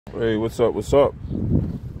Hey, what's up? What's up?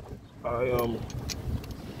 I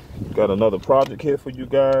got another project here for you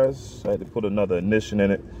guys. I had to put another ignition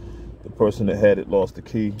in it. The person that had it lost the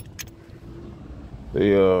key.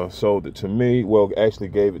 They sold it to me. Well, actually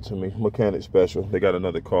gave it to me. Mechanic special. They got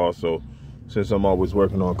another car, so since I'm always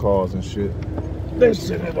working on cars and shit, they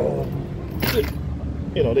sent it on.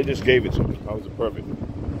 You know, they just gave it to me. I was a perfect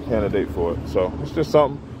candidate for it. So it's just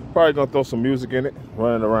something. Probably gonna throw some music in it,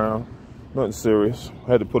 running around. Nothing serious.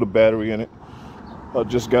 I had to put a battery in it. I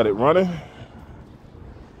just got it running.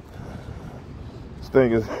 This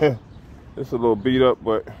thing is, it's a little beat up,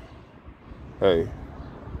 but hey,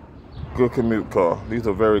 good commute car. These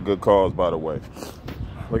are very good cars, by the way.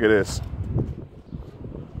 Look at this.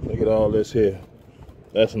 Look at all this here.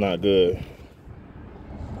 That's not good.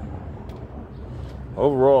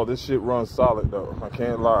 Overall, this shit runs solid though. I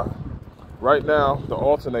can't lie. Right now, the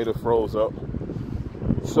alternator froze up.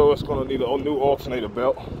 So it's gonna need a new alternator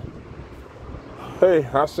belt. Hey,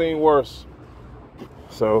 I've seen worse.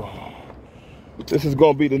 So this is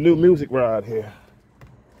gonna be the new music ride here.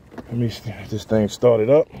 Let me get this thing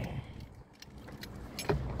started up.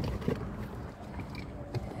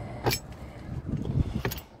 Let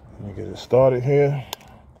me get it started here.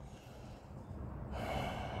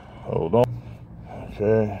 Hold on.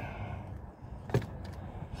 Okay.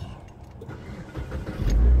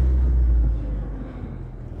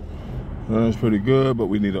 Runs pretty good, but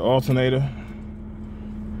we need an alternator.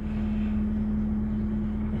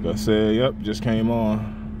 Like I said, yep, just came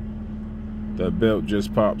on. That belt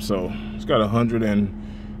just popped, so it's got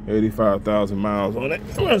 185,000 miles on it.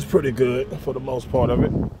 That's pretty good for the most part of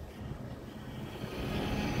it.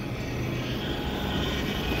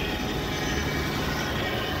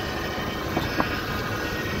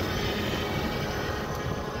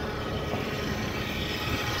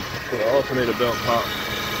 So the alternator belt popped.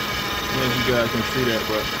 I don't know if you guys can see that,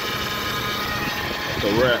 but it's a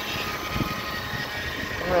wrap.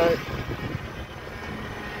 Alright.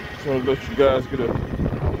 Just want to let you guys get a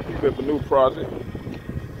peek at the new project.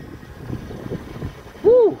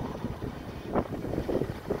 Woo!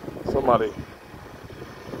 Somebody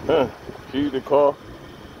keyed the car.